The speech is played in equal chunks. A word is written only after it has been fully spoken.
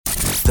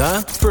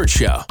The Burt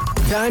Show.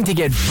 Time to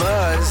get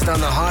buzzed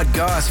on the hot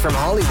goss from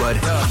Hollywood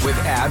with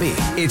Abby.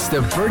 It's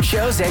The Burt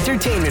Show's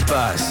entertainment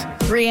buzz.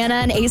 Rihanna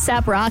and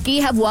A$AP Rocky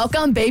have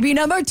welcomed baby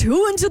number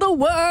 2 into the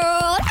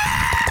world.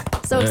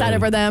 So excited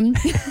for them.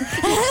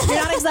 You're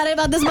not excited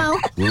about this, Mo?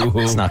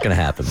 It's not going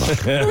to happen, Mo.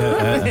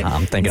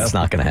 I'm thinking it's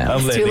not going to happen.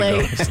 I'm letting too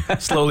it go.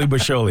 Slowly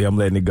but surely, I'm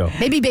letting it go.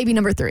 Maybe baby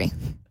number 3.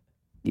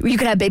 You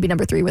could have baby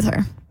number 3 with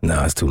her.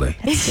 No, it's too late.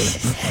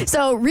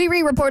 So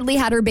Riri reportedly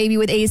had her baby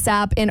with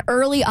A$AP in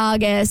early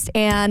August,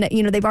 and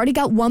they've already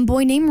got one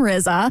boy named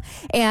Rizza.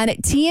 And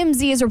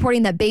TMZ is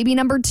reporting that baby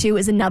number 2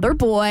 is another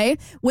boy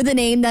with a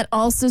name that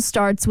also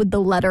starts with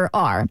the letter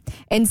R.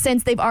 And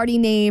since they've already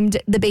named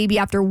the baby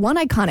after one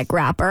iconic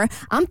rapper,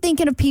 I'm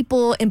thinking of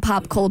people in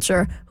pop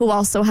culture who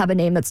also have a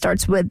name that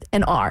starts with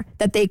an R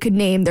that they could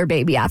name their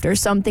baby after.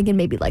 So I'm thinking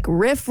maybe like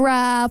Riff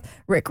Raff,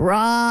 Rick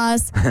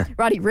Ross,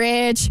 Roddy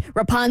Ricch,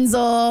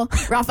 Rapunzel,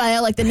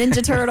 Raphael, like the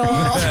Ninja Turtle.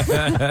 I've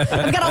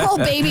got a whole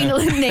baby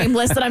name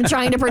list that I'm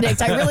trying to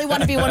predict. I really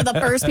want to be one of the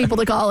first people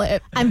to call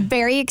it. I'm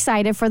very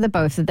excited for the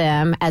both of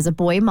them. As a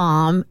boy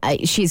mom,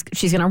 she's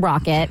going to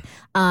rock it.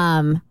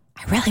 I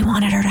really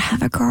wanted her to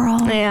have a girl.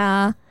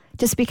 Yeah.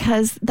 Just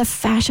because the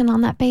fashion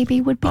on that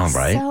baby would be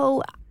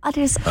so... And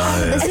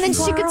then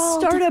she could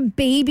start a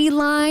baby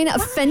line, a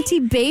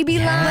Fenty baby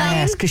line.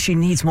 Yes, because she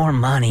needs more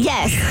money.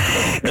 Yes.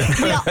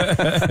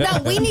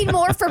 No, we need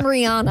more from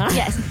Rihanna.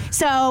 Yes.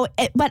 So,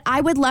 but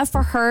I would love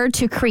for her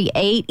to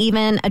create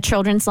even a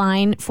children's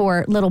line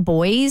for little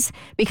boys,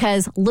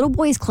 because little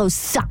boys' clothes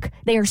suck.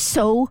 They are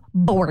so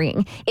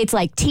boring. It's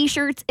like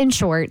T-shirts and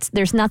shorts.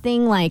 There's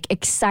nothing like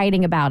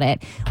exciting about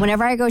it.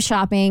 Whenever I go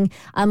shopping,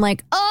 I'm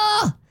like,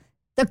 oh,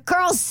 the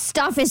girls'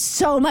 stuff is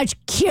so much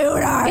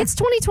cuter. It's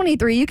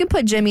 2023. You can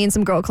put Jimmy in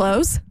some girl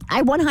clothes.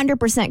 I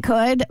 100%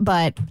 could,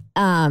 but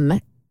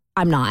I'm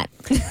not.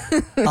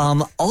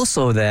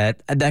 Also,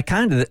 that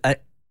kind of,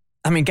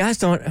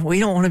 guys we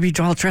don't want to be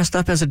all dressed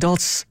up as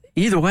adults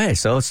either way.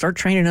 So start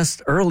training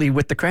us early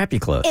with the crappy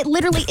clothes. It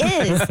literally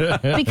is.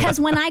 Because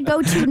when I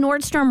go to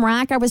Nordstrom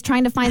Rack, I was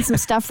trying to find some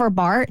stuff for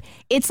Bart.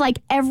 It's like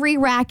every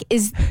rack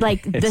is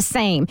like the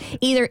same.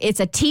 Either it's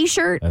a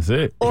T-shirt. That's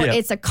it. Or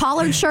it's a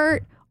collared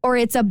shirt. Or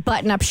it's a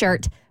button-up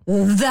shirt.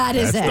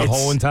 That's the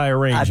whole entire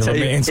range of a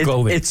man's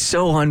clothing. It's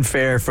so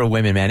unfair for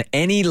women, man.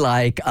 Any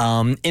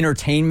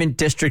entertainment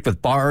district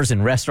with bars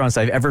and restaurants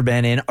I've ever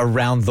been in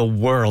around the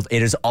world,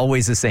 it is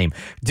always the same.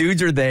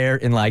 Dudes are there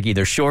in like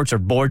either shorts or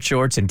board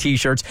shorts and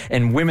T-shirts,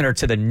 and women are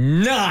to the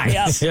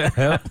nines.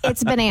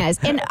 It's bananas.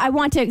 And I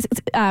want to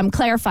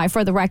clarify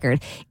for the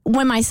record,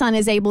 when my son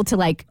is able to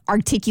like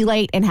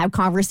articulate and have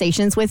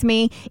conversations with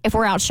me, if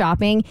we're out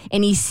shopping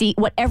and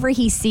whatever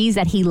he sees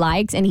that he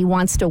likes and he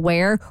wants to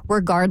wear,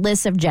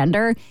 regardless of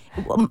gender,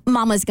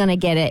 Mama's gonna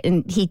get it,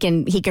 and he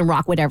can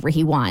rock whatever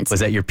he wants.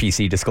 Was that your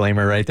PC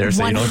disclaimer right there?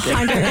 So 100%.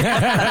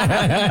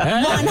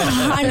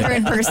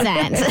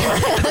 100%.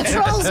 The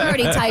troll's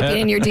already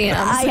typing in your DMs.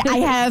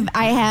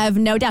 I have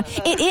no doubt.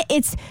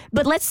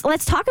 But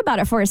let's talk about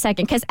it for a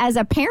second, because as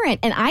a parent,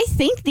 and I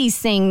think these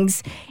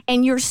things,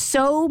 and you're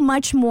so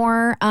much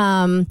more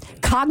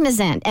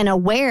cognizant and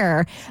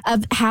aware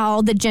of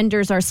how the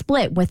genders are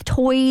split with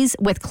toys,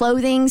 with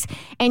clothings,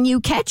 and you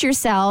catch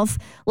yourself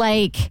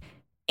like,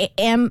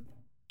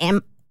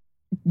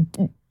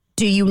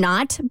 do you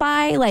not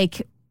buy,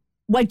 like,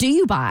 what do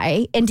you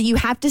buy? And do you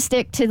have to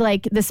stick to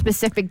like the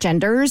specific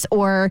genders?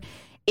 Or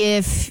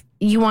if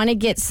you want to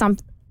get people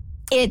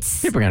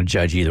are going to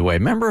judge either way.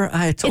 Remember,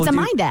 I told you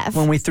mind F.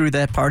 when we threw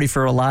that party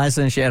for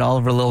Eliza and she had all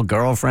of her little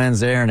girlfriends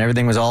there and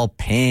everything was all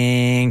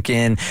pink,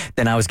 and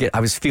then I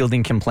was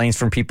fielding complaints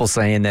from people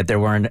saying that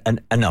there weren't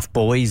enough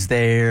boys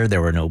there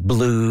were no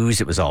blues,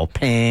 it was all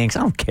pinks.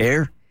 I don't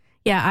care.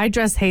 Yeah, I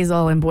dress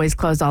Hazel in boys'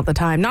 clothes all the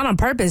time. Not on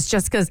purpose,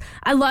 just because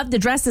I love the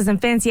dresses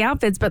and fancy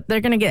outfits, but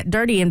they're going to get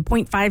dirty in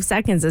 0.5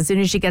 seconds as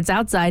soon as she gets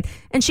outside.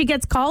 And she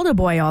gets called a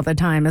boy all the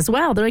time as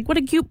well. They're like, what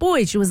a cute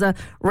boy. She was a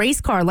race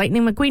car,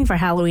 Lightning McQueen for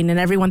Halloween, and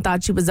everyone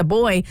thought she was a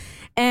boy.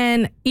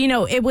 And,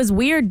 it was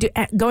weird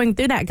going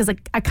through that, because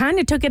I kind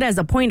of took it as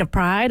a point of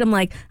pride. I'm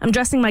like, I'm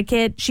dressing my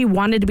kid. She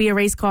wanted to be a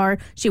race car.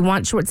 She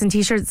wants shorts and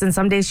T-shirts, and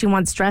some days she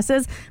wants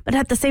dresses. But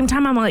at the same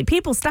time, I'm like,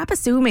 people, stop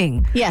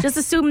assuming. Yeah. Just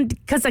assume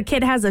because a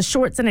kid has a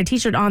shorts and a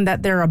T-shirt on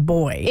that they're a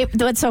boy.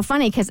 It's so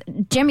funny because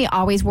Jimmy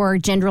always wore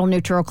gender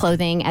neutral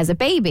clothing as a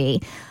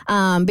baby,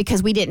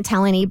 because we didn't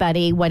tell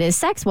anybody what his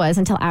sex was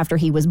until after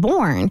he was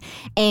born,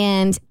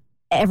 and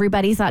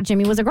everybody thought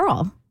Jimmy was a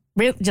girl.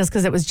 Really? Just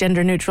because it was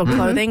gender neutral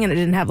clothing and it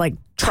didn't have like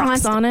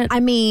trucks on it? I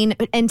mean,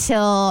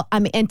 until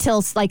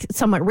like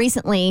somewhat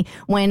recently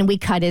when we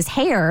cut his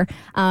hair,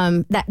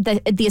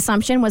 that the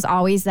assumption was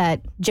always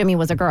that Jimmy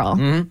was a girl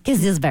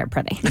because he's very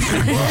pretty.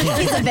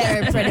 He's a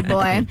very pretty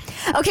boy.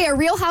 Okay, a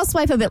Real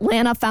Housewife of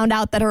Atlanta found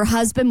out that her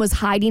husband was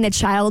hiding a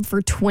child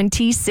for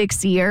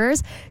 26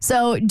 years.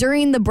 So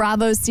during the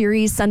Bravo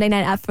series Sunday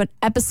Night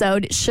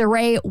episode,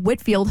 Sheree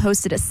Whitfield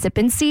hosted a sip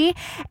and see,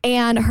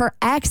 and her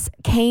ex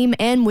came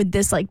in with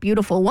this like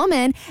beautiful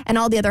woman, and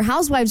all the other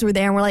housewives were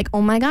there and were like,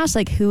 oh my gosh,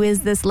 like, who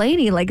is this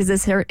lady? Like, is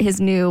this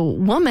his new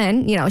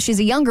woman? You know, she's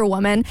a younger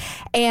woman.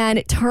 And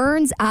it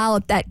turns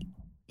out that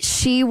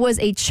she was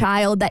a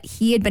child that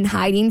he had been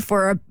hiding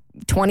for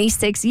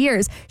 26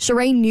 years.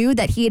 Sheree knew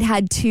that he had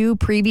had 2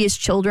 previous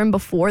children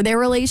before their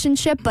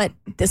relationship, but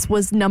this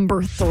was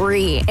number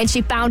 3. And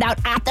she found out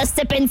at the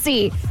sip and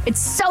see.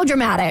 It's so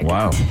dramatic.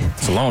 Wow.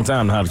 It's a long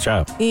time to hide a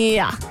child.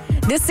 Yeah.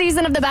 This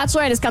season of The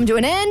Bachelorette has come to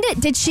an end.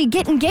 Did she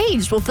get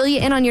engaged? We'll fill you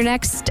in on your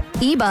next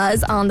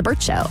E-Buzz on The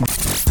Burt Show.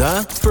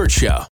 The Burt Show.